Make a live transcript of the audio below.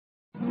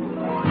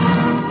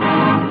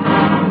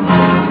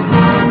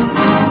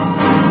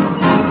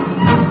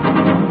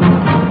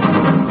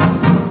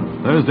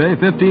Thursday,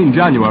 15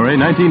 January,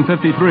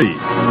 1953.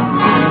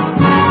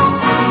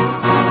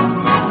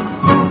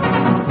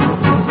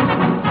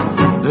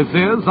 This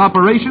is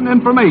Operation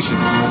Information.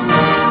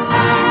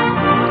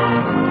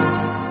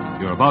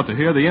 You're about to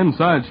hear the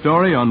inside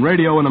story on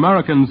Radio in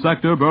American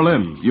Sector,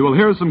 Berlin. You will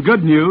hear some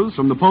good news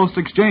from the post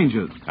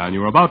exchanges. And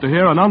you're about to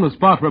hear an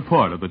on-the-spot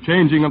report of the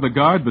changing of the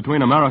guard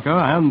between America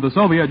and the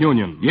Soviet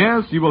Union.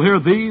 Yes, you will hear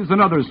these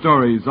and other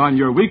stories on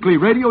your weekly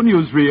radio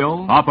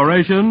newsreel,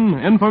 Operation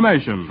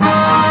Information.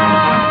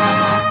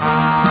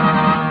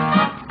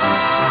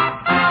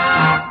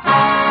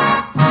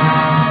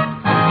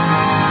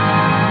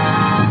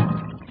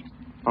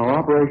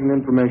 Operation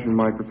Information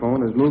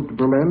microphone has moved to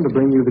Berlin to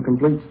bring you the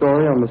complete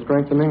story on the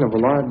strengthening of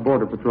Allied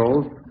border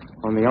patrols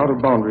on the outer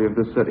boundary of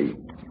the city.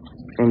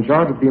 In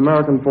charge of the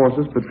American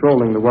forces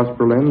patrolling the West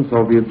Berlin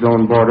Soviet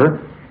zone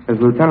border is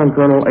Lieutenant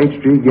Colonel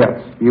H.G.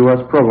 Getz, U.S.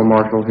 Provost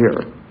Marshal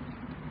here.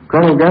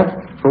 Colonel Getz,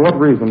 for what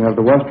reason have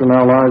the Western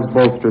Allies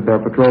bolstered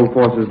their patrol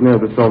forces near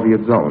the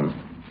Soviet zone?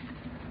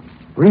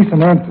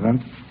 Recent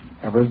incidents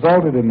have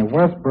resulted in the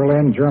West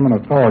Berlin German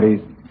authorities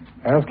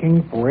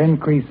asking for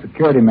increased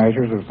security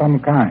measures of some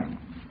kind.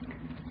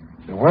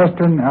 The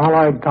Western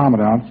Allied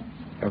commandants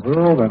have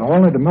ruled that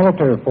only the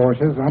military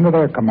forces under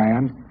their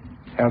command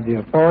have the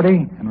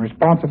authority and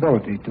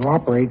responsibility to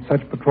operate such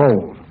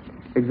patrols.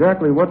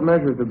 Exactly what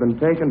measures have been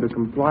taken to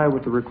comply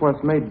with the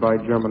requests made by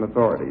German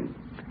authorities?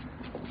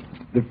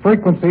 The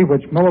frequency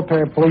which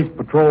military police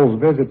patrols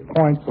visit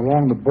points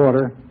along the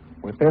border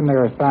within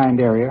their assigned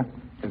area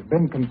has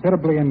been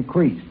considerably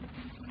increased.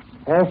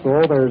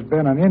 Also, there has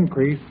been an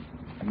increase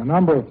in the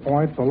number of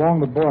points along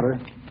the border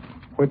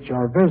which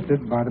are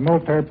visited by the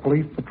military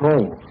police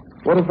patrols.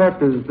 What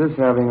effect is this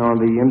having on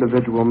the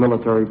individual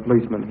military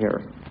policemen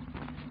here?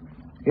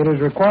 It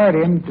has required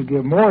him to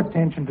give more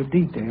attention to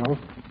details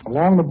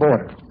along the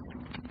border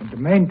and to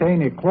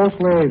maintain a close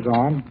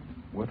liaison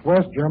with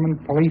West German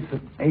police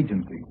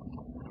agencies.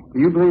 Do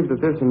you believe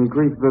that this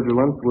increased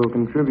vigilance will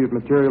contribute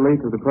materially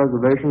to the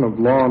preservation of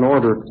law and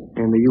order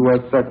in the U.S.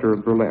 sector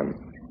of Berlin?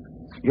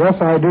 Yes,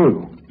 I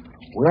do.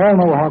 We all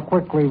know how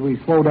quickly we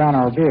slow down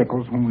our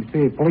vehicles when we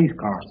see a police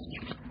car.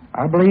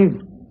 I believe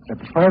that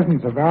the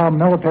presence of our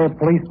military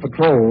police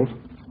patrols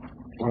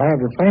will have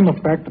the same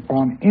effect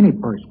upon any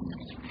person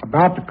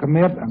about to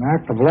commit an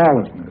act of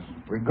lawlessness,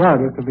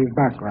 regardless of his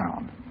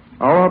background.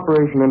 Our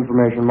Operation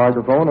Information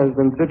microphone has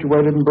been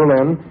situated in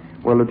Berlin,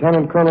 where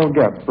Lieutenant Colonel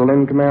Getz,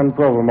 Berlin Command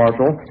Provost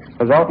Marshal,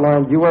 has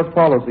outlined U.S.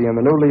 policy in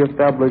the newly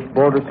established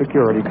border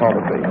security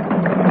policy.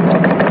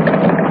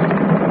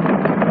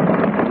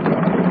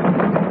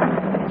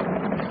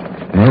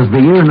 As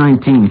the year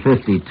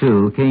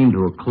 1952 came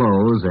to a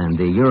close and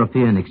the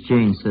European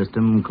exchange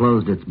system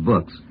closed its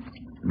books,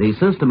 the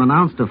system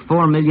announced a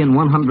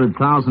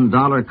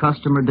 $4,100,000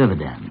 customer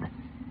dividend.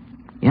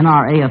 In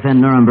our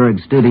AFN Nuremberg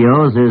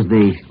studios is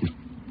the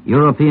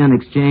European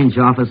exchange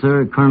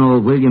officer,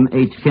 Colonel William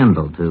H.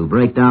 Kendall, to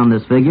break down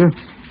this figure,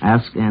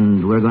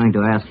 and we're going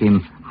to ask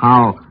him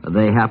how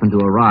they happened to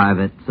arrive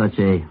at such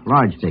a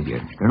large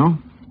figure. Colonel?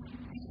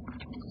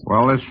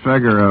 Well, this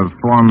figure of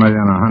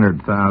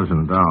 $4,100,000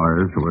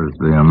 was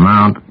the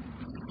amount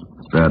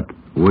that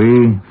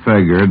we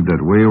figured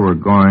that we were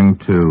going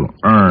to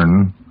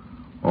earn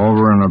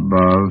over and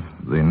above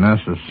the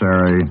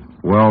necessary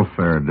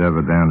welfare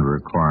dividend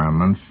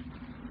requirements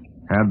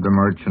had the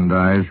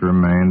merchandise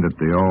remained at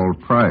the old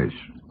price.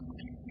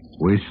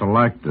 We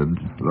selected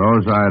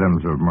those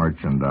items of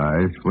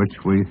merchandise which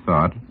we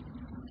thought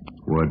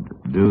would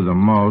do the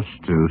most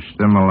to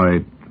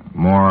stimulate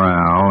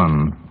morale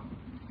and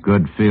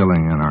good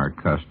feeling in our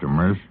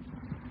customers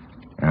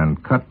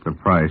and cut the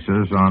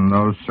prices on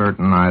those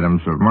certain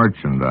items of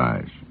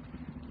merchandise.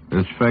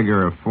 This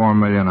figure of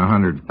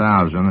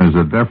 $4,100,000 is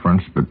the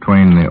difference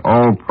between the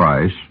old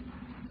price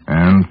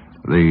and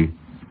the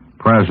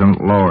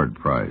present lowered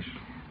price.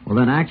 Well,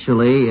 then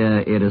actually,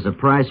 it is a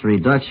price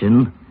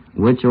reduction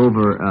which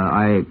over,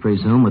 I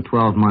presume, a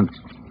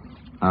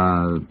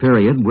 12-month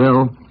period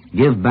will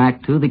give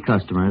back to the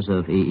customers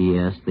of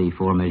EES the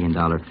 $4 million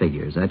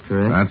figure. Is that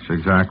correct? That's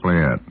exactly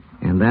it.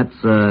 And that's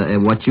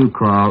what you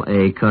call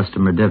a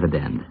customer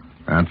dividend.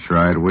 That's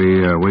right.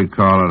 We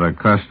call it a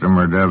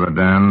customer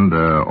dividend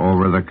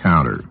over the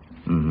counter.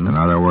 Mm-hmm. In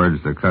other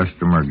words, the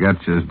customer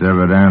gets his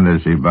dividend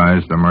as he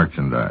buys the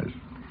merchandise.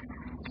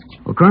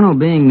 Well, Colonel,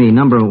 being the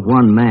number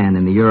one man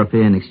in the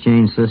European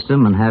exchange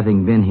system and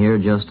having been here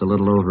just a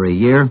little over a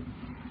year,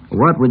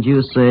 what would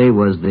you say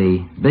was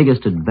the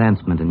biggest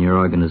advancement in your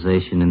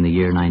organization in the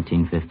year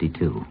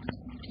 1952?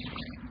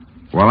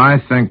 Well, I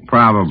think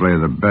probably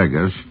the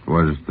biggest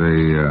was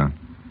the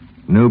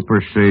new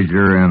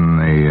procedure in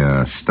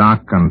the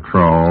stock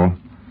control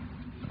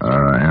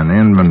and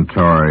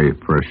inventory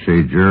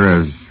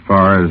procedure as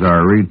far as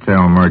our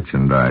retail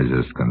merchandise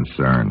is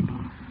concerned.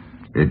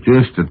 It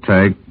used to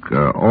take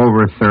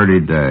over 30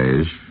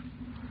 days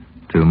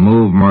to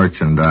move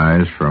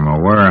merchandise from a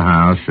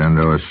warehouse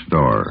into a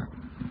store.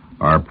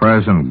 Our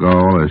present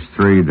goal is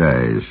 3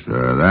 days.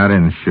 That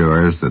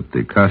ensures that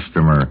the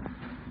customer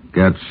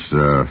gets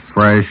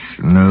fresh,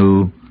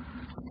 new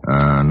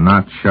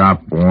not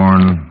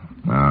shop-worn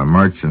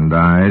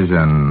merchandise,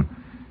 and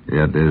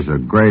it is a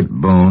great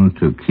boon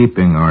to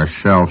keeping our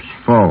shelves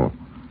full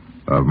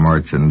of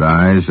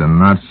merchandise and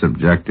not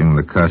subjecting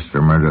the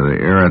customer to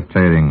the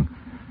irritating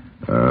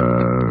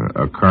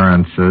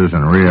occurrences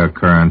and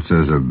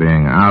reoccurrences of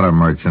being out of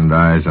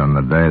merchandise on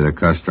the day the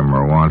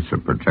customer wants a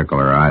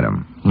particular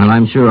item. Well,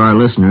 I'm sure our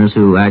listeners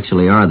who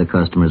actually are the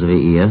customers of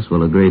EES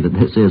will agree that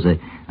this is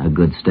a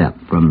good step.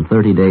 From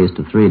 30 days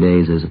to 3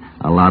 days is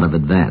a lot of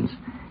advance.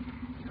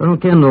 Colonel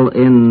Kendall,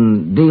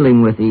 in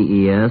dealing with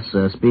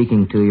EES,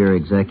 speaking to your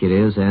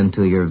executives and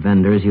to your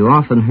vendors, you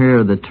often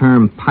hear the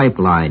term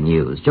pipeline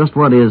used. Just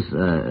what is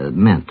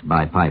meant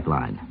by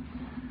pipeline?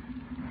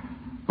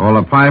 Well,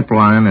 the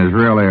pipeline is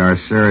really our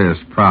serious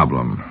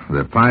problem.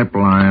 The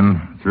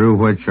pipeline through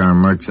which our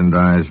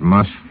merchandise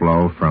must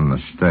flow from the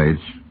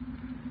States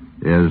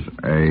is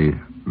a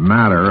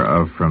matter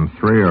of from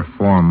 3 or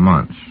 4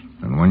 months.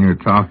 And when you're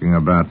talking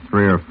about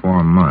 3 or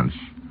 4 months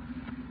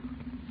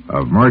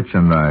of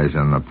merchandise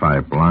in the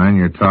pipeline,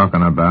 you're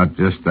talking about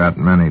just that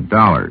many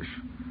dollars.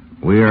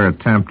 We are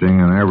attempting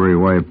in every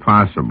way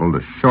possible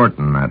to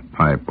shorten that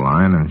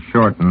pipeline and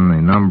shorten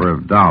the number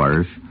of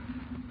dollars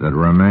that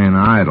remain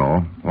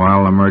idle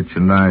while the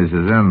merchandise is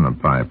in the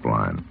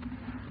pipeline.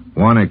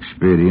 One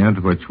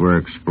expedient which we're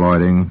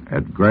exploiting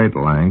at great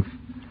length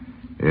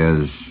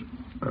is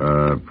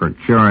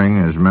procuring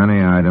as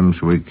many items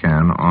we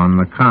can on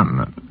the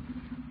continent.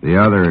 The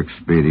other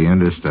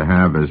expedient is to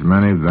have as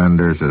many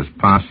vendors as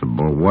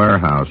possible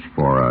warehouse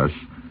for us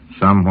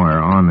somewhere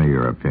on the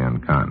European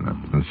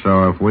continent. And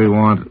so if we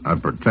want a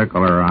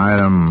particular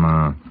item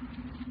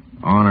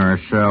on our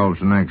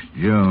shelves next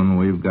June,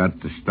 we've got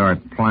to start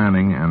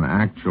planning and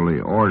actually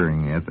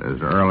ordering it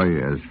as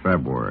early as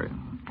February.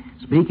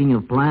 Speaking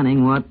of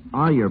planning, what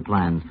are your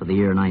plans for the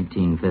year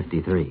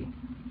 1953?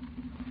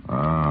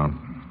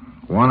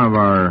 One of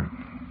our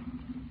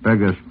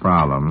biggest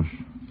problems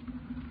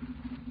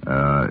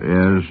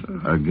is,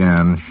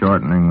 again,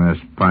 shortening this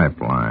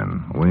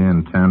pipeline. We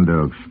intend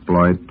to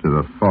exploit to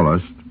the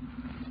fullest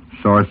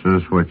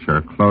sources which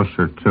are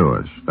closer to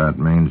us. That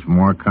means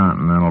more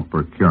continental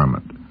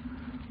procurement.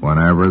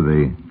 Whenever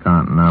the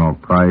continental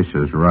price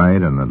is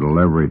right and the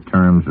delivery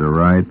terms are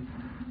right,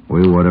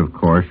 we would, of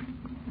course,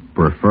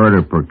 prefer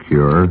to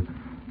procure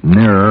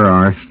nearer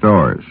our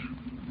stores.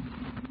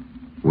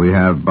 We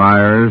have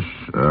buyers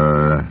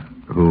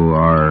who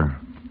are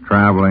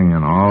traveling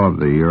in all of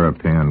the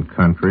European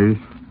countries.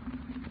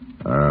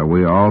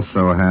 We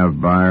also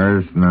have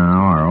buyers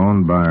now, our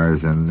own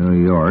buyers in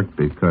New York,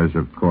 because,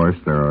 of course,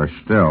 there are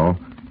still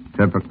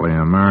typically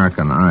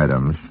American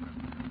items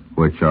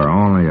which are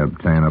only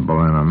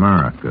obtainable in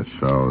America.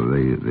 So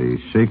the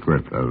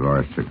secret of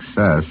our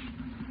success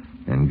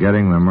in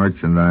getting the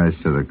merchandise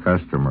to the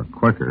customer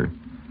quicker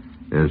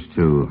is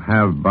to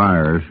have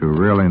buyers who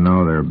really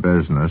know their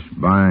business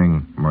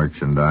buying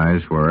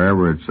merchandise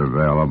wherever it's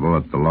available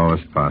at the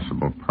lowest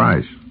possible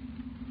price.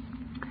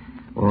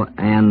 Well,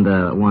 and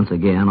once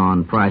again,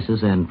 on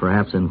prices and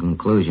perhaps in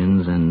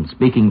conclusions, and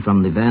speaking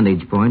from the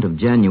vantage point of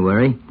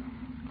January,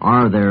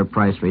 are there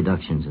price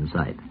reductions in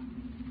sight?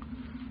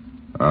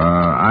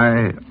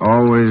 I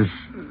always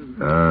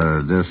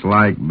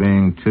dislike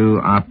being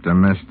too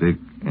optimistic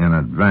in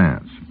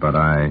advance, but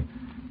I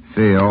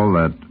feel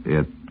that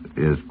it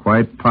is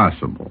quite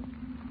possible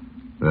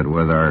that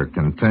with our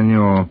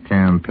continual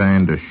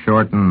campaign to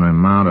shorten the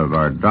amount of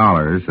our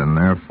dollars and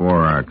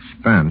therefore our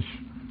expense,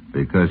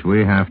 because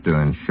we have to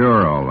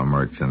insure all the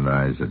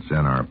merchandise that's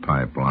in our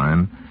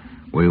pipeline,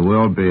 we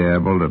will be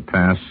able to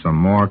pass some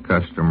more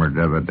customer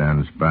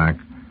dividends back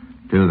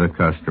to the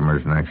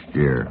customers next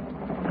year.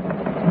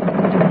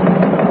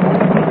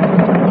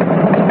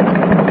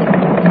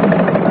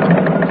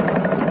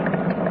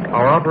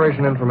 Our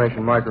Operation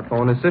Information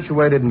microphone is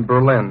situated in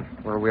Berlin,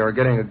 where we are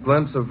getting a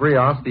glimpse of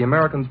Rias, the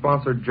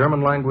American-sponsored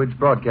German-language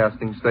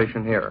broadcasting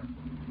station here.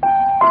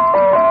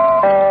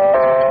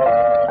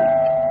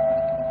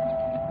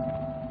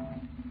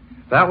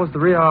 That was the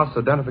Rias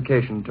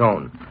identification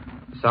tone,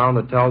 the sound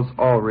that tells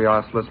all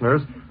Rias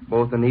listeners,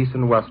 both in East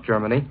and West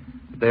Germany,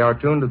 that they are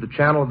tuned to the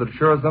channel that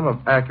assures them of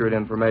accurate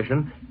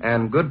information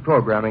and good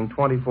programming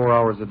 24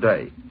 hours a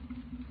day.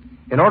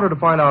 In order to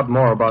find out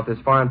more about this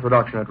fine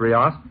production at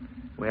Rias,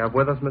 we have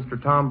with us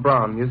Mr. Tom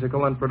Brown,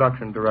 Musical and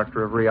Production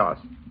Director of Rias.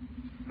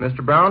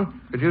 Mr.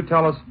 Brown, could you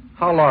tell us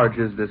how large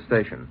is this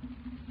station?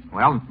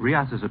 Well,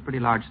 Rias is a pretty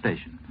large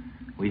station.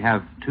 We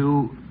have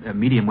two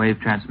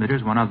medium-wave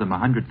transmitters, one of them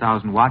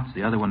 100,000 watts,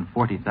 the other one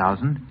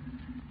 40,000.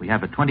 We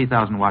have a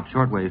 20,000-watt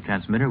shortwave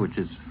transmitter, which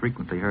is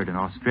frequently heard in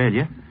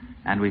Australia,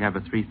 and we have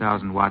a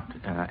 3,000-watt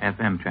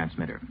FM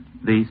transmitter.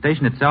 The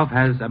station itself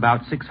has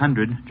about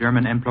 600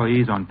 German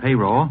employees on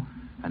payroll,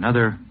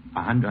 another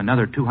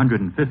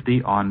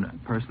 250 on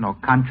personal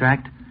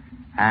contract,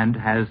 and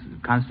has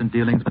constant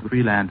dealings with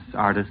freelance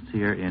artists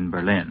here in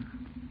Berlin.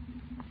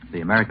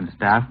 The American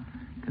staff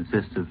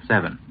consists of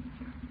 7.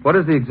 What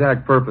is the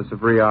exact purpose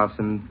of Rias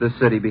in this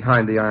city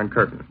behind the Iron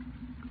Curtain?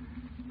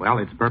 Well,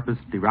 its purpose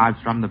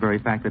derives from the very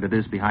fact that it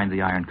is behind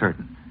the Iron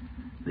Curtain.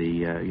 The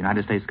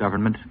United States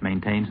government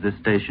maintains this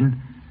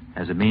station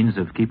as a means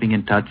of keeping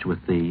in touch with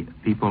the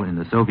people in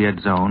the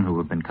Soviet zone who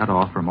have been cut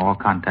off from all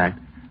contact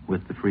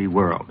with the free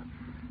world.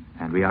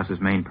 And Rias's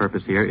main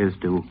purpose here is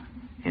to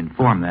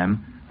inform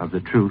them of the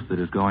truth that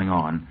is going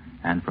on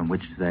and from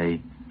which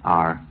they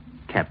are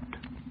kept.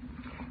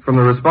 From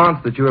the response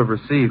that you have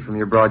received from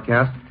your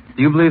broadcast,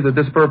 do you believe that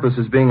this purpose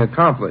is being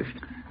accomplished?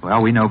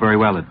 Well, we know very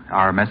well that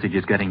our message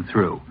is getting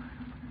through.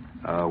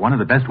 One of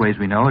the best ways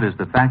we know it is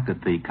the fact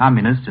that the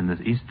communists in the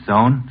East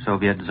Zone,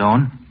 Soviet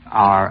zone,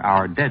 are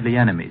our deadly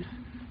enemies.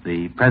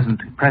 The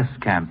present press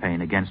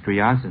campaign against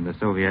Rias in the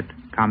Soviet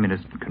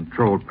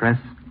communist-controlled press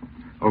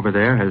over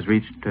there has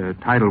reached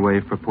tidal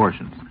wave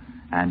proportions.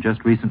 And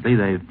just recently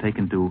they've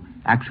taken to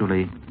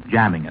actually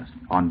jamming us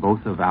on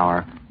both of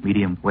our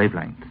medium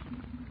wavelengths.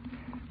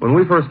 When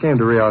we first came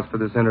to Rias for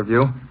this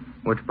interview,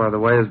 which, by the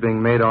way, is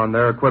being made on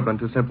their equipment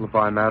to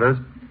simplify matters,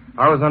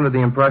 I was under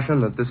the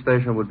impression that this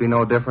station would be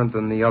no different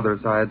than the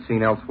others I had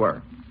seen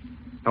elsewhere.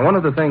 Now, one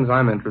of the things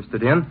I'm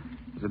interested in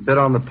is a bit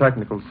on the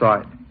technical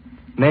side,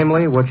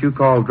 namely what you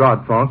call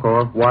Drahtfunk,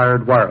 or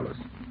wired wireless.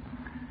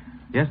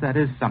 Yes, that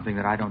is something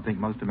that I don't think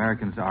most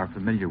Americans are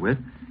familiar with.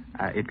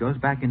 It goes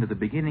back into the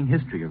beginning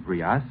history of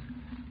Rias,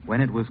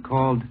 when it was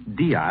called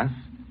Dias,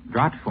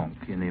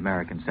 Drahtfunk, in the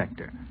American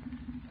sector.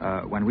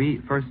 When we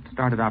first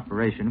started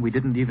operation, we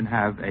didn't even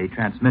have a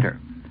transmitter.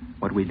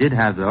 What we did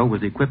have, though,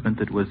 was equipment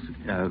that was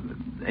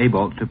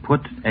able to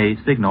put a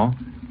signal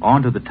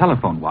onto the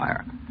telephone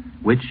wire,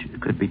 which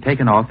could be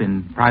taken off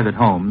in private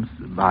homes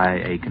by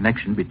a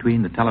connection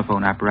between the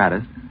telephone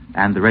apparatus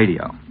and the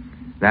radio.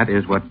 That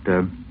is what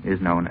is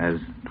known as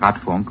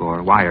Drahtfunk,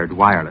 or wired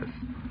wireless.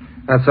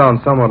 That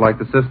sounds somewhat like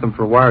the system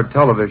for wired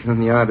television in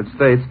the United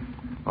States,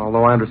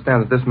 although I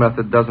understand that this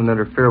method doesn't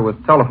interfere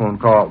with telephone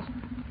calls.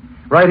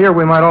 Right here,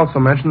 we might also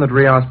mention that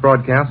Rias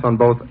broadcasts on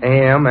both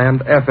AM and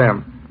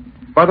FM.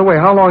 By the way,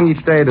 how long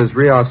each day does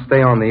Rias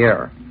stay on the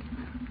air?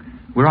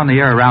 We're on the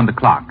air around the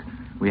clock.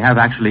 We have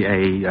actually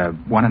a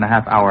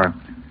 1.5-hour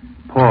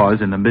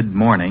pause in the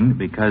mid-morning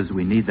because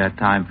we need that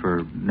time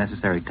for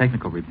necessary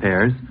technical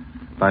repairs,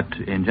 but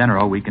in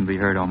general, we can be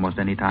heard almost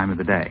any time of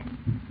the day.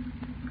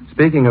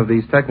 Speaking of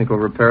these technical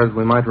repairs,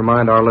 we might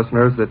remind our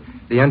listeners that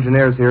the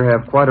engineers here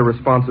have quite a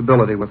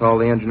responsibility with all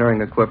the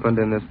engineering equipment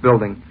in this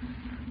building.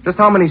 Just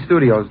how many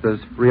studios does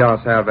Rias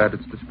have at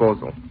its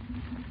disposal?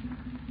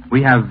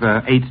 We have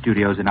 8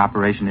 studios in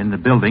operation in the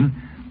building,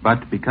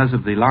 but because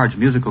of the large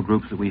musical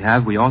groups that we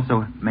have, we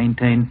also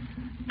maintain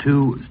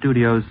 2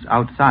 studios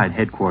outside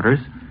headquarters,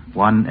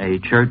 one a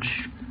church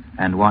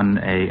and one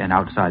an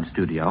outside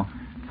studio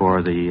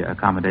for the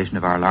accommodation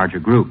of our larger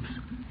groups.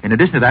 In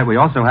addition to that, we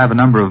also have a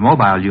number of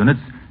mobile units,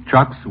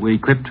 trucks we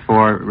equipped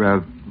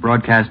for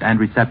broadcast and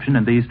reception,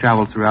 and these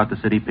travel throughout the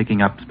city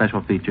picking up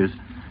special features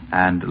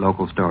and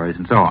local stories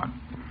and so on.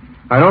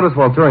 I noticed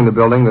while touring the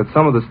building that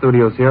some of the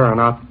studios here are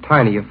not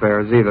tiny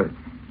affairs either.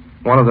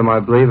 One of them, I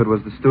believe it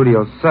was the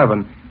Studio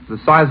 7, the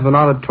size of an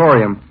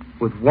auditorium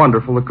with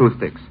wonderful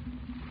acoustics.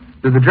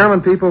 Do the German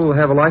people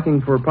have a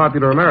liking for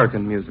popular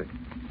American music?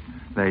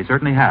 They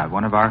certainly have.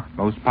 One of our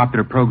most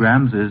popular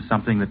programs is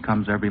something that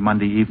comes every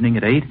Monday evening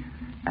at 8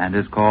 and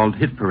is called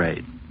Hit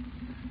Parade.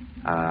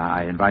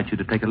 I invite you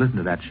to take a listen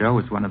to that show.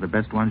 It's one of the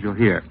best ones you'll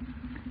hear.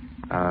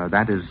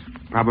 That is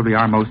probably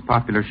our most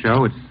popular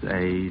show. It's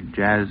a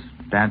jazz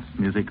dance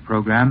music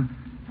program,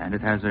 and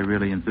it has a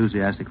really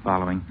enthusiastic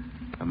following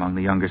among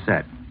the younger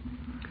set.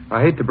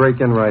 I hate to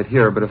break in right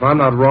here, but if I'm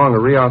not wrong, a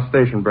Rias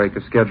station break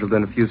is scheduled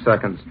in a few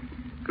seconds.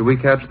 Could we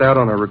catch that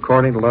on a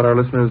recording to let our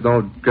listeners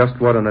know just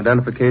what an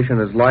identification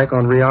is like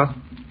on Rias?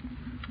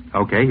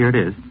 Okay, here it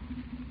is.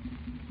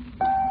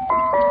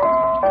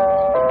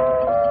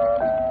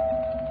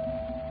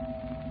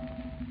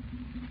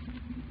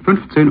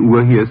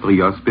 Uhr, hier ist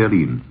Rias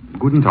Berlin.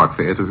 Guten Tag,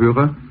 verehrte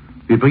Hörer.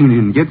 Wir bringen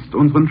Ihnen jetzt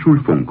unseren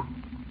Schulfunk.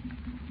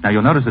 Now,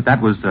 you'll notice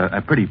that was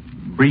a pretty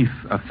brief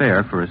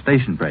affair for a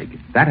station break.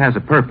 That has a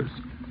purpose.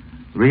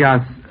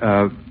 Rias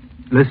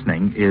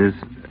listening is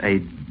a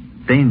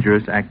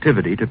dangerous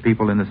activity to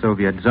people in the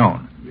Soviet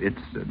zone.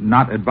 It's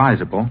not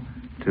advisable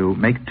to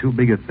make too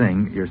big a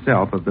thing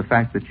yourself of the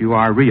fact that you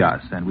are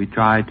Rias, and we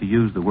try to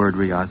use the word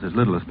Rias as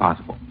little as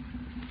possible.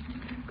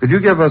 Could you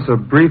give us a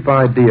brief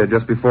idea,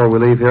 just before we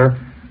leave here,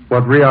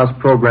 what Rias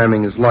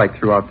programming is like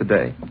throughout the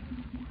day?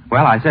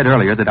 Well, I said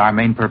earlier that our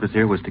main purpose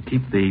here was to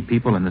keep the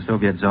people in the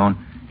Soviet zone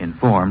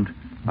informed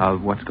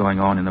of what's going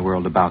on in the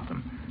world about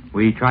them.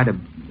 We try to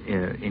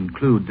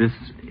include this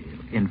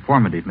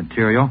informative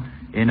material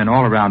in an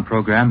all-around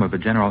program of a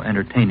general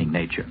entertaining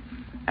nature.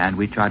 And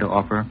we try to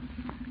offer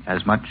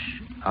as much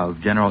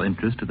of general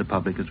interest to the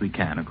public as we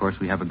can. Of course,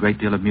 we have a great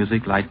deal of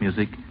music, light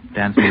music,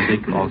 dance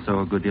music,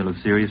 also a good deal of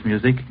serious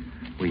music.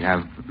 We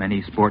have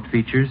many sport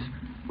features.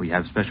 We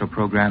have special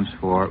programs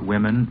for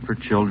women, for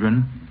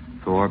children,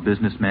 for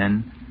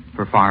businessmen,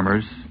 for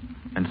farmers,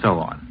 and so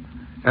on.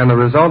 And the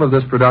result of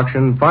this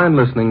production, fine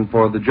listening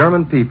for the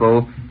German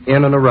people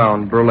in and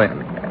around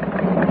Berlin.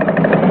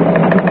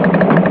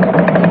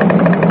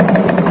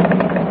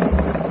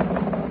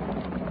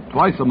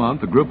 Twice a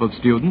month, a group of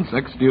students,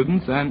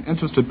 ex-students, and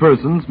interested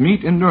persons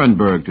meet in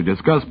Nuremberg to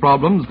discuss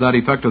problems that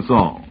affect us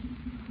all.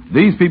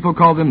 These people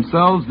call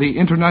themselves the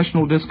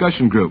International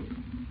Discussion Group.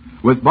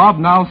 With Bob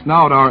Naus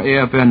now at our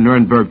AFN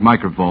Nuremberg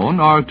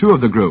microphone are two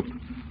of the group.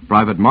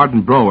 Private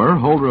Martin Brower,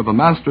 holder of a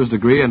master's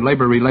degree in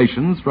labor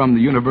relations from the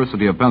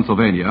University of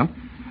Pennsylvania,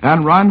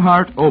 and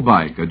Reinhard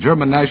Obeik, a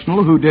German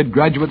national who did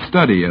graduate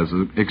study as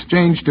an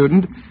exchange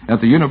student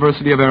at the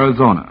University of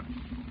Arizona.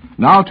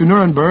 Now to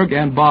Nuremberg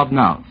and Bob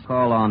Naus.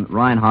 Call on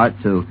Reinhard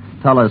to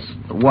tell us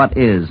what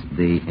is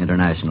the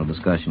International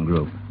Discussion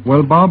Group.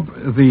 Well, Bob,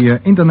 the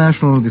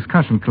International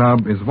Discussion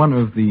Club is one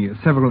of the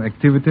several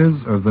activities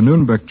of the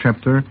Nuremberg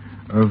chapter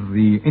of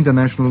the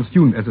International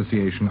Student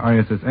Association,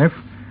 ISSF,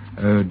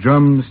 a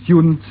German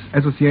student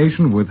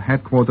association with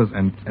headquarters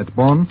at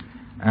Bonn,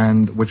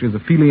 and which is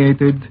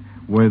affiliated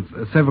with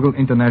several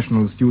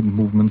international student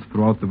movements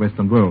throughout the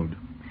Western world.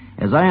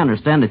 As I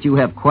understand it, you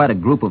have quite a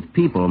group of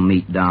people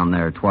meet down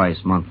there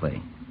twice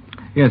monthly.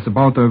 Yes,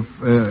 about a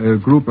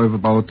group of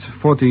about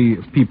 40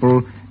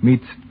 people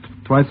meet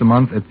twice a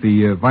month at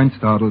the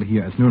Weinstadel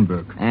here at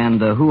Nuremberg.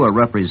 And who are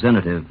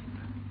representative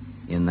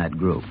in that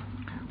group?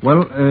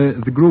 Well,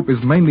 the group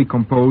is mainly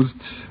composed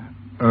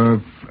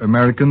of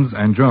Americans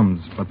and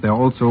Germans, but there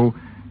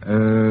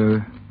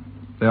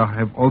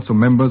have also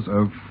members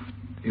of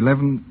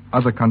 11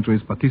 other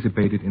countries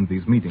participated in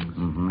these meetings.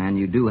 Mm-hmm. And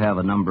you do have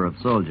a number of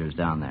soldiers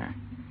down there.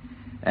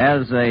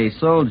 As a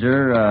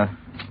soldier,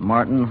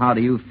 Martin, how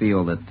do you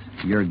feel that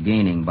you're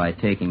gaining by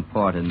taking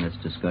part in this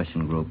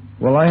discussion group?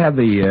 Well, I have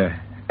the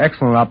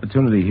excellent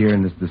opportunity here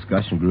in this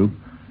discussion group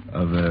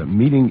of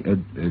meeting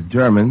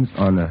Germans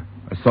on a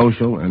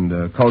social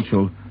and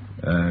cultural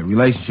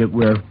relationship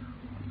where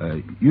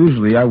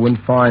usually I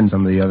wouldn't find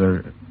some of the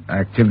other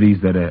activities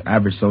that an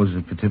average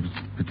soldier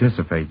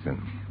participates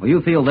in. Well,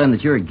 you feel then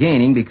that you're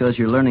gaining because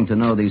you're learning to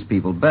know these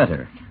people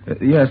better.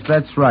 Yes,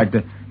 that's right.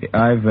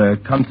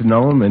 I've come to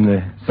know them in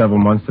the several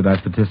months that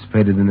I've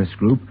participated in this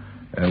group.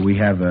 We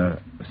have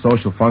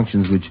social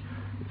functions which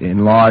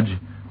enlarge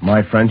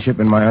my friendship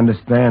and my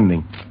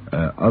understanding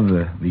of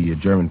the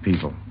German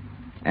people.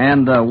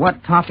 And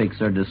what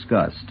topics are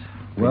discussed?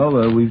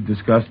 Well, we've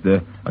discussed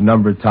a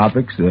number of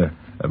topics.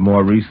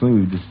 More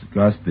recently, we've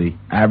discussed the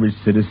average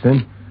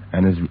citizen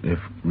and his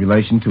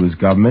relation to his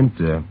government,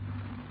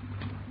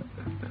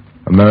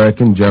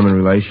 American-German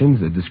relations,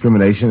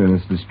 discrimination and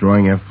its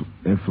destroying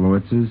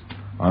influences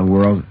on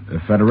world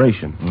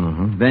federation.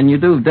 Mm-hmm. Then you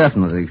do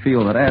definitely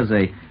feel that as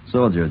a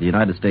soldier of the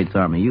United States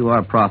Army, you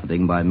are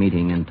profiting by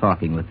meeting and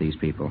talking with these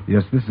people.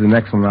 Yes, this is an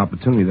excellent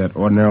opportunity that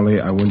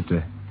ordinarily I wouldn't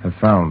have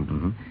found.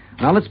 Mm-hmm.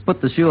 Now let's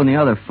put the shoe on the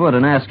other foot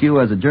and ask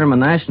you as a German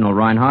national,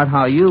 Reinhard,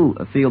 how you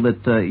feel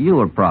that you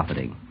are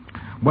profiting.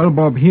 Well,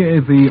 Bob, here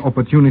is the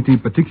opportunity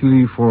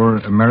particularly for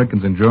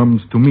Americans and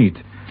Germans to meet.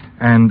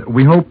 And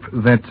we hope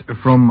that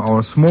from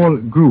our small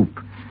group,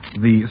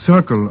 the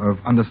circle of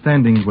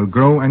understanding will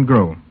grow and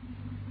grow.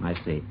 I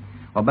see.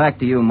 Well, back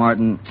to you,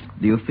 Martin.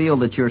 Do you feel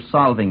that you're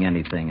solving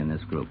anything in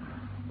this group?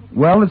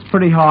 Well, it's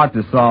pretty hard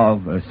to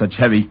solve such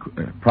heavy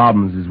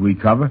problems as we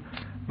cover.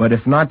 But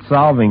if not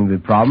solving the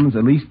problems,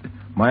 at least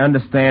my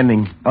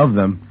understanding of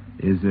them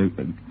is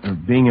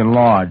being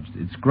enlarged.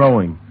 It's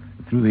growing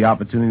through the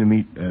opportunity to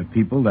meet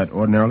people that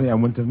ordinarily I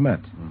wouldn't have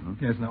met. Mm-hmm.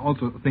 Yes, and I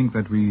also think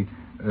that we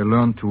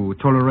learn to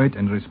tolerate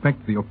and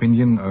respect the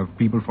opinion of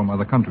people from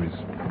other countries.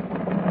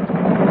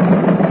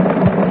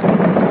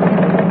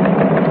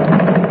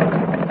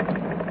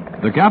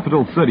 The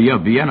capital city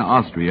of Vienna,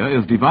 Austria,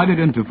 is divided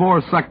into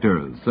 4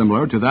 sectors,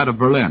 similar to that of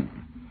Berlin.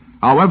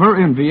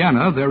 However, in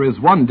Vienna, there is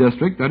one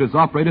district that is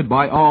operated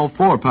by all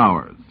 4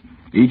 powers,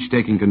 each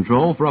taking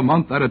control for a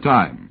month at a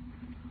time.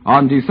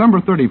 On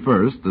December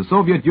 31st, the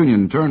Soviet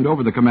Union turned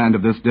over the command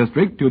of this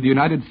district to the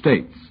United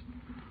States.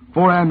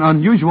 For an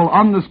unusual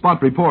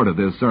on-the-spot report of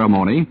this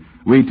ceremony,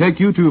 we take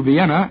you to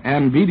Vienna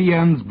and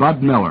VDN's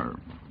Bud Miller.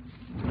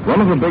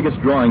 One of the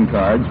biggest drawing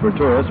cards for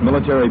tourist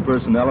military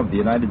personnel of the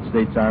United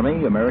States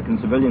Army,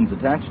 American civilians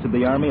attached to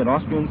the Army, and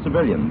Austrian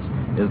civilians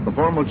is the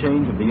formal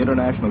change of the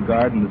International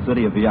Guard in the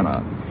city of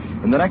Vienna.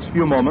 In the next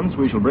few moments,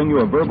 we shall bring you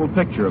a verbal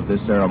picture of this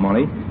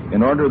ceremony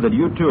in order that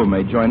you too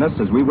may join us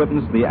as we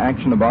witness the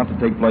action about to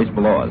take place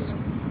below us.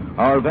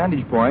 Our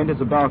vantage point is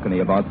a balcony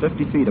about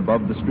 50 feet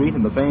above the street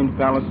in the famed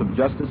Palace of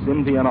Justice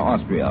in Vienna,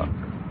 Austria.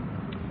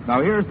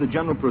 Now, here's the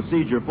general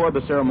procedure for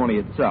the ceremony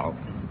itself.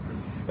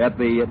 At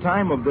the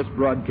time of this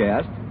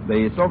broadcast,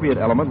 the Soviet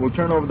element will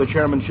turn over the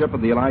chairmanship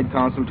of the Allied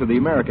Council to the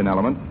American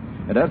element,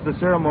 and as the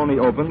ceremony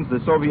opens,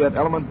 the Soviet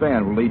element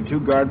band will lead 2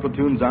 guard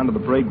platoons onto the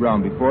parade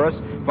ground before us,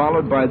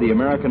 followed by the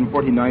American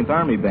 49th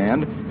Army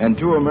Band and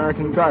 2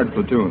 American guard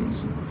platoons.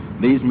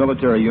 These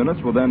military units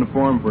will then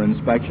form for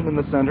inspection in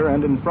the center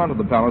and in front of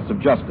the Palace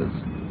of Justice.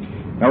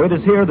 Now, it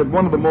is here that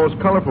one of the most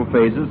colorful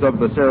phases of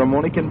the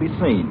ceremony can be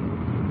seen.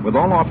 With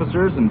all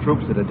officers and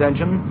troops at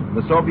attention,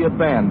 the Soviet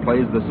band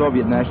plays the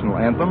Soviet national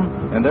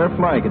anthem, and their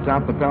flag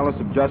atop the Palace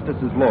of Justice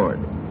is lowered.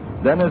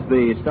 Then, as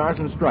the Stars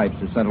and Stripes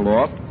are sent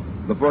aloft,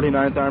 the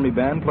 49th Army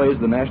Band plays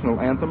the national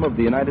anthem of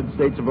the United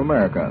States of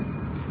America.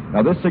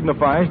 Now, this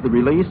signifies the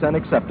release and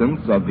acceptance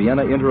of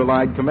Vienna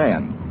Inter-Allied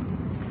Command.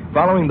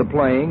 Following the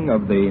playing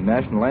of the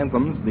national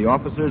anthems, the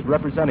officers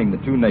representing the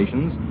two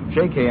nations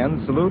shake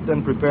hands, salute,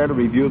 and prepare to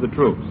review the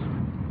troops.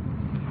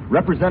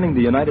 Representing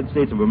the United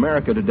States of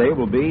America today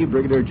will be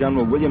Brigadier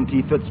General William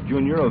T. Fitz,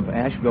 Jr. of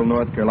Asheville,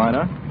 North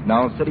Carolina,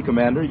 now City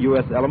Commander,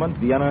 U.S. Element,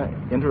 Vienna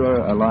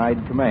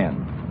Inter-Allied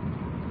Command.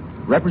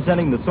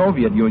 Representing the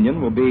Soviet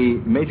Union will be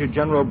Major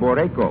General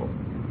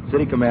Boreyko,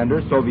 City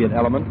Commander, Soviet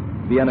Element,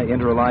 Vienna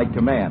Inter-Allied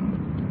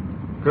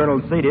Command.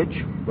 Colonel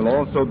Sedich will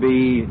also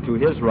be, to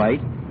his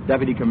right,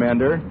 Deputy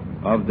Commander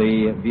of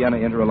the Vienna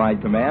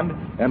Inter-Allied Command,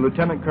 and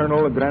Lieutenant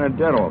Colonel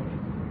Granaderov,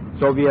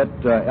 Soviet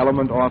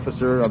Element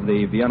Officer of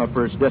the Vienna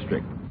 1st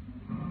District.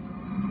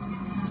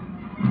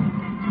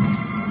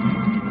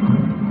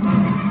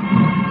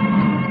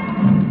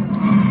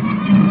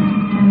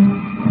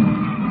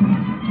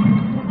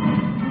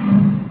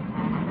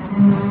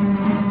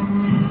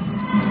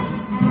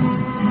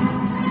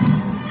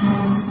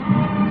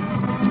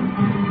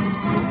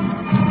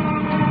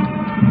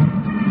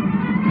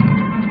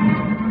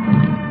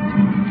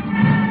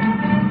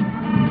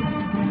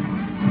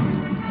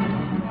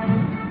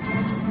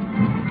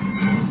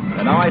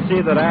 I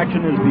see that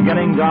action is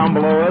beginning down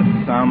below us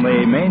on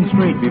the main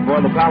street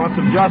before the Palace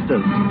of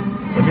Justice.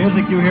 The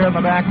music you hear in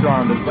the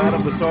background is that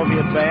of the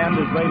Soviet band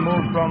as they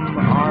move from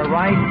our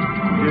right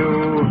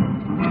to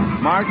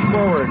march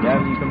forward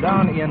and come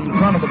down in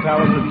front of the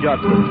Palace of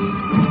Justice.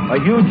 A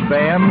huge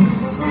band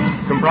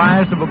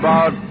comprised of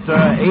about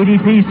 80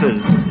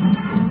 pieces.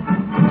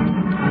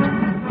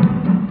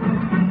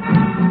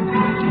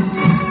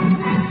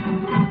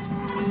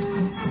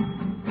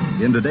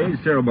 In today's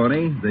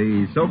ceremony,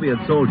 the Soviet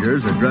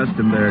soldiers are dressed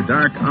in their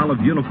dark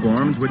olive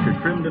uniforms, which are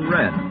trimmed in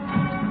red.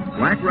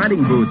 Black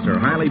riding boots are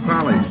highly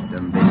polished,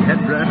 and the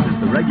headdress is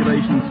the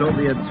regulation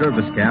Soviet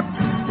service cap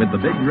with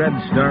the big red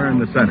star in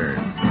the center.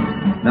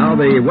 Now,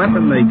 the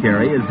weapon they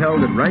carry is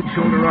held at right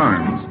shoulder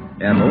arms,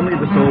 and only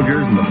the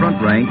soldiers in the front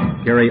rank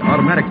carry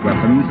automatic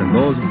weapons, and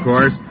those, of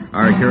course,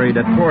 are carried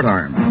at port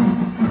arms.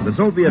 The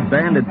Soviet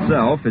band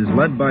itself is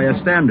led by a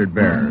standard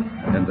bearer,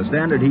 and the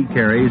standard he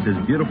carries is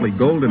beautifully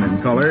golden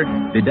in color,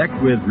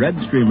 bedecked with red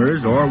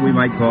streamers, or we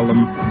might call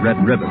them red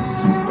ribbons.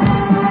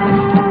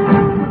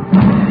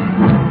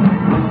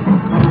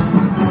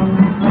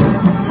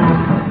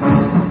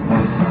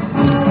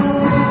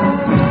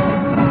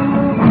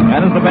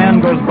 And as the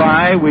band goes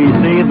by, we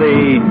see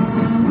the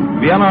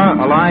Vienna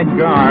Allied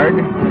Guard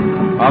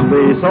of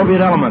the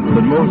Soviet element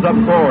that moves up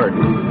forward.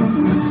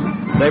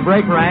 They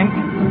break rank.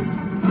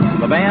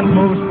 The band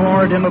moves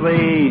forward into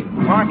the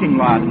parking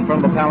lot in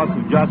front of the Palace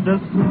of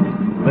Justice.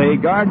 The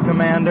guard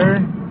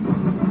commander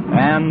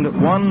and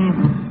one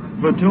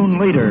platoon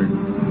leader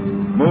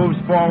moves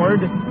forward,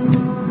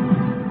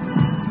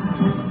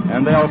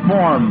 and they'll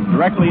form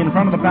directly in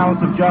front of the Palace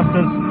of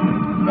Justice,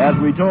 as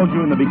we told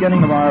you in the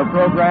beginning of our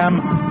program,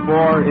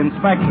 for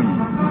inspection.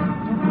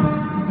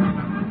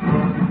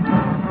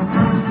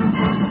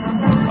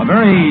 A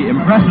very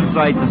impressive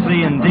sight to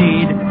see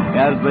indeed,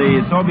 as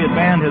the Soviet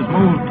band has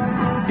moved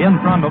in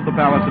front of the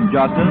Palace of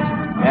Justice,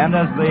 and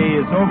as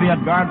the Soviet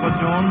Guard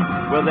platoon,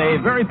 with a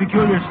very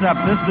peculiar step.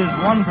 This is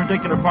one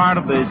particular part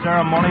of the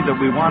ceremony that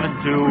we wanted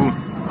to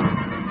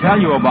tell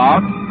you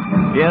about,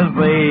 is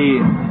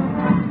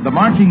the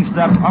marching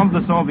step of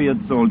the Soviet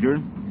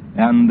soldier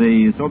and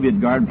the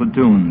Soviet Guard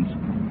platoons.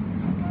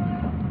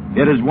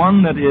 It is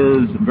one that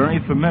is very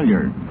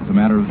familiar, as a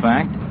matter of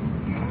fact.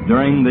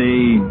 During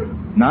the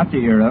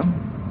Nazi era,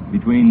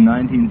 between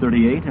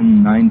 1938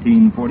 and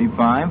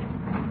 1945,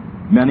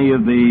 many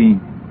of the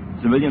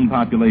civilian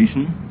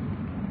population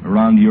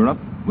around Europe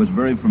was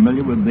very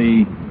familiar with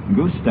the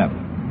goose step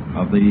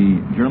of the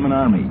German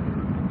army.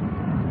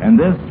 And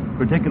this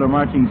particular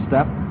marching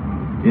step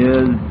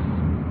is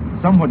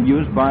somewhat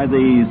used by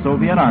the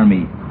Soviet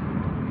army.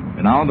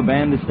 And now the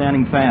band is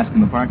standing fast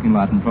in the parking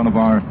lot in front of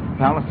our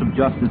Palace of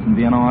Justice in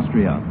Vienna,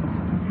 Austria.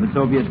 The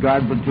Soviet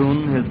Guard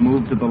platoon has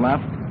moved to the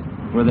left,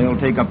 where they'll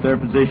take up their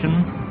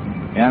position,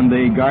 and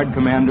the guard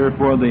commander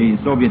for the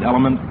Soviet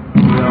element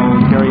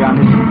will carry on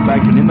his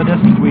inspection. In the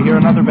distance, we hear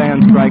another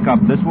band strike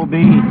up. This will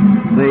be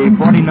the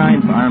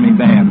 49th Army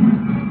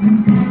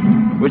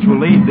Band, which will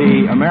lead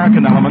the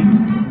American element,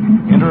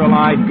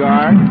 Inter-Allied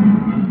Guard,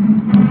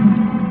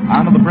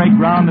 onto the parade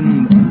ground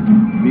and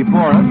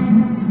before us.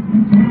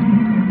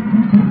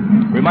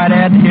 We might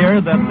add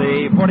here that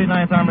the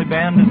 49th Army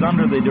Band is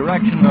under the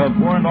direction of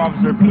Warrant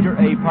Officer Peter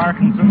A.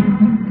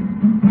 Parkinson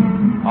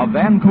of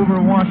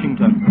Vancouver,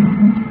 Washington.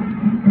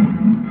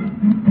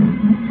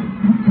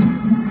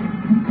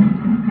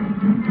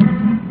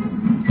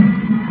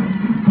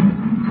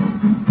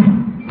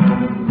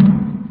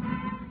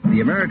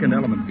 The American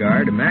Element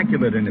Guard,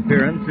 immaculate in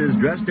appearance, is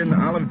dressed in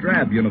olive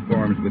drab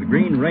uniforms with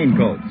green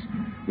raincoats.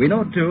 We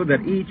note, too,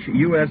 that each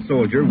U.S.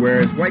 soldier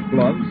wears white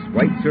gloves,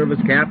 white service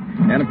cap,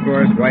 and, of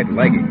course, white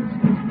leggings.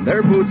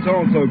 Their boots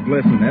also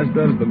glisten, as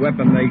does the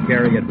weapon they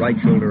carry at right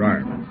shoulder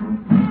arms.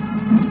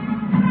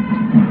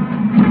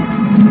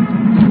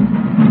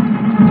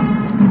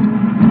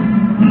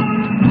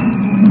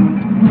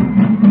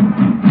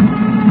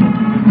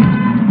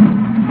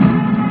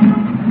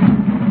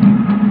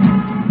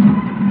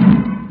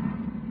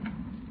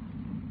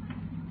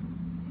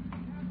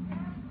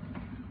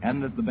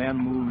 the band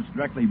moves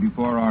directly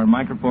before our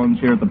microphones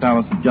here at the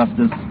Palace of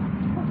Justice,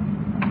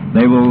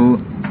 they will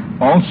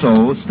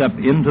also step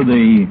into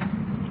the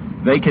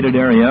vacated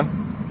area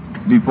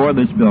before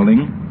this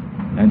building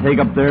and take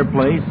up their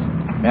place.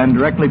 And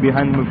directly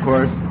behind them, of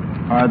course,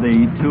 are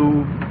the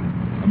two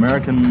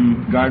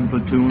American Guard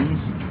platoons.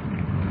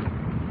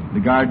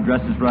 The Guard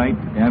dresses right,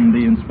 and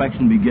the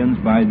inspection begins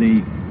by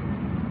the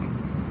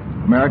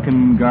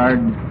American Guard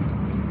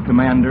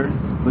commander,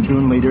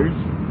 platoon leaders,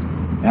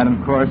 and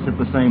of course, at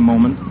the same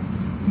moment,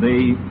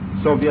 the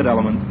Soviet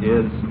element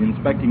is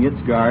inspecting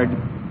its guard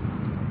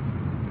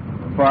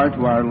far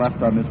to our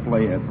left on this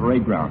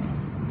parade ground.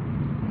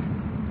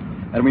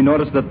 And we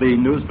notice that the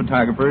news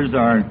photographers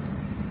are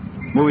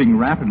moving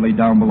rapidly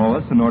down below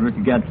us in order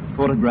to get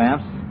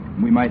photographs.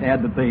 We might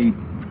add that they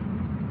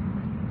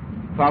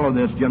follow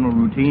this general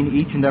routine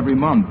each and every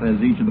month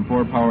as each of the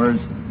four powers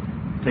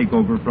take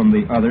over from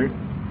the other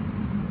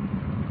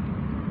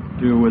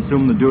to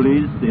assume the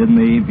duties in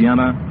the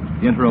Vienna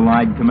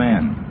Inter-Allied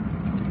Command.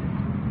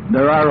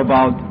 There are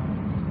about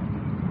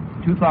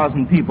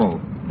 2,000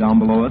 people down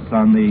below us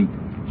on the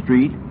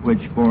street,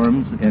 which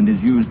forms and is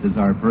used as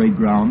our parade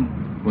ground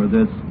for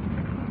this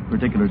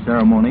particular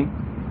ceremony.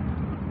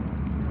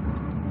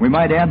 We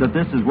might add that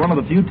this is one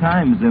of the few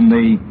times in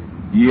the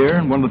year,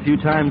 and one of the few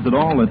times at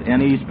all, that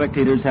any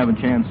spectators have a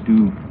chance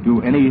to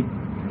do any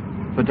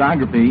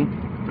photography,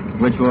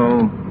 which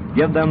will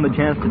give them the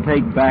chance to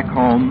take back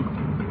home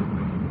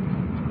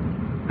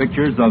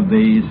pictures of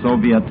the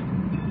Soviet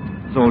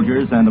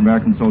soldiers and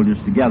American soldiers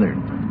together.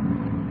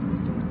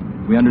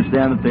 We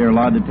understand that they are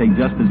allowed to take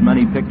just as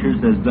many pictures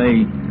as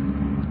they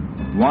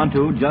want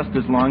to, just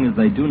as long as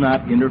they do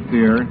not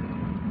interfere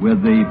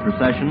with the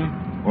procession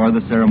or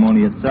the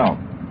ceremony itself.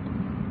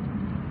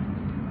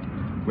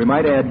 We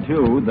might add,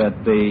 too,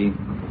 that the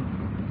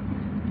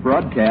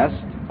broadcast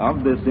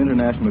of this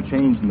international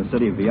change in the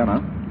city of Vienna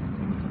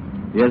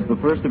is the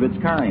first of its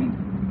kind.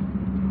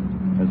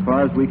 As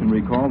far as we can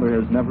recall, there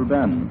has never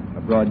been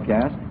a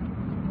broadcast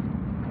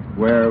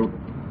where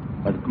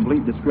a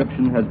complete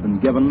description has been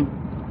given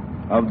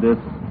of this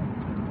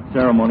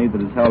ceremony that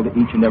is held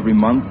each and every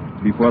month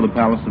before the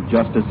Palace of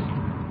Justice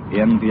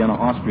in Vienna,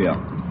 Austria.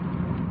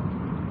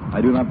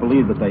 I do not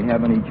believe that they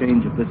have any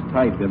change of this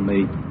type in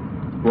the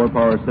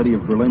four-power city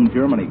of Berlin,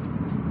 Germany.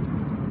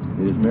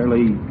 It is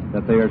merely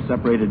that they are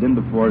separated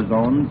into four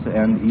zones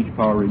and each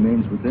power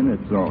remains within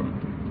its zone.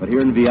 But here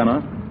in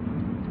Vienna,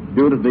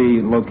 due to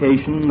the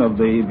location of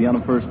the Vienna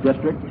 1st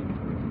District,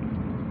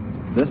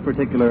 this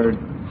particular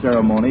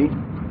ceremony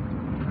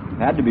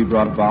had to be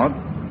brought about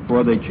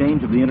for the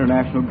change of the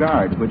International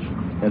Guard, which,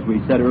 as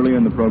we said earlier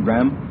in the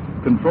program,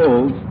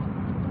 controls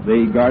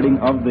the guarding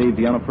of the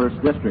Vienna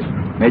 1st District.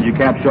 Major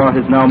Capshaw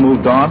has now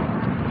moved off,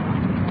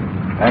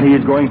 and he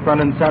is going front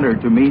and center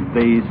to meet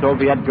the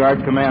Soviet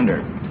Guard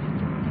commander.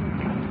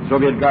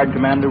 Soviet Guard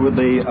commander with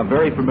a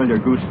very familiar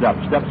goose step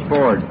steps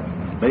forward.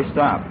 They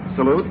stop.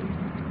 Salute.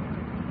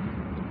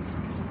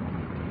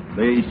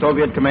 The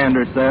Soviet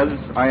commander says,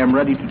 "I am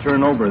ready to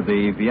turn over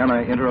the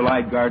Vienna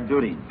Inter-Allied Guard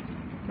duty."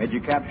 Major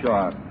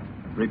Capshaw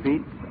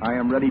repeats, "I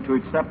am ready to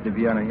accept the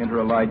Vienna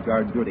Inter-Allied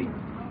Guard duty."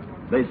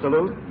 They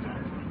salute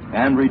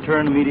and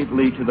return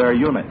immediately to their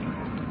unit.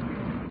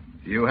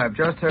 You have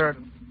just heard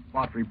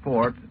a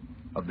report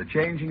of the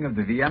changing of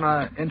the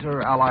Vienna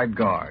Inter-Allied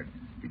Guard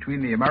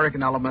between the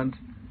American element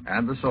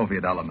and the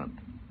Soviet element,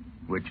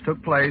 which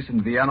took place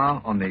in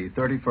Vienna on the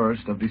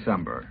 31st of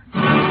December.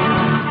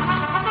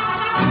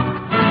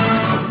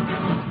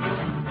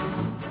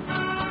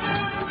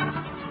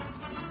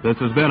 This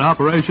has been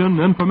Operation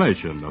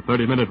Information, a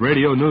 30-minute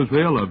radio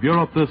newsreel of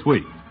Europe this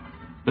week.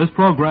 This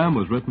program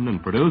was written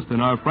and produced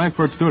in our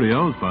Frankfurt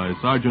studios by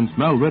Sergeants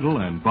Mel Riddle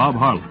and Bob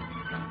Harlan.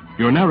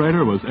 Your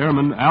narrator was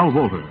Airman Al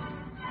Wolter.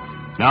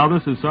 Now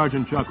this is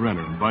Sergeant Chuck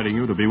Renner inviting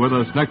you to be with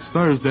us next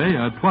Thursday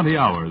at 20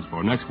 hours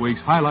for next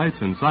week's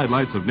highlights and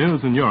sidelights of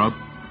news in Europe,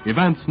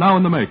 events now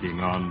in the making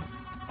on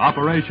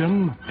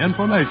Operation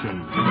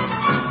Information.